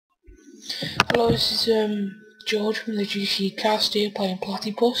Hello, this is George from the GC cast here playing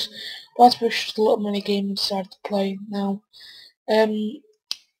Platypus. Platypus is just a little mini game I decided to play now. But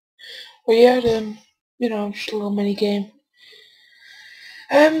yeah, just a little mini game.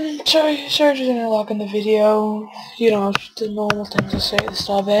 Sorry for any lag in the video. Just the normal things I say at the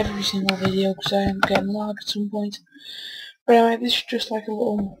start of every single video because I am getting lag at some point. But anyway, this is just like a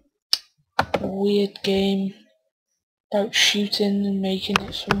little weird game about shooting and making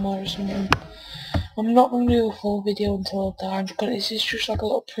it somewhere or something. I'm not going to do a full video until I die, but this is just like a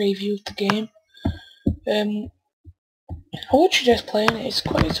little preview of the game. I would suggest playing it. It's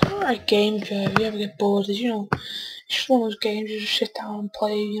an alright game if you ever get bored. It's just one of those games you just sit down and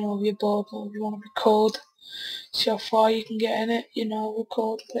play, if you're bored or if you want to record, see how far you can get in it,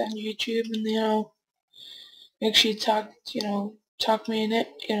 record, put it on YouTube and, make sure you tag me in it,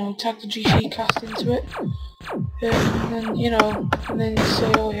 tag the GC cast into it. And then you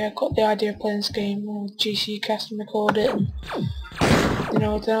say, oh yeah, I got the idea of playing this game, GC cast and record it, and then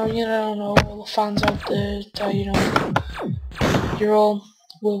all the fans out there that you're all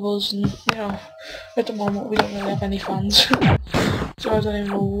with us, and at the moment we don't really have any fans, so I don't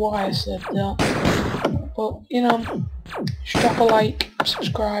even know why I said that, but just drop a like,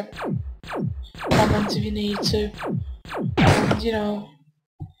 subscribe, comment if you need to, and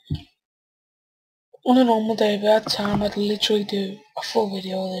on a normal day, if I had time, I'd literally do a full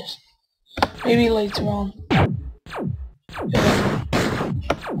video of this. Maybe later on.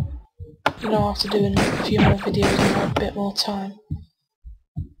 After doing a few more videos and I have a bit more time,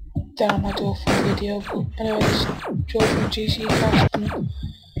 then I might do a full video. But anyways, George from GC Cast, and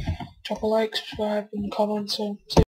drop a like, subscribe and comment. So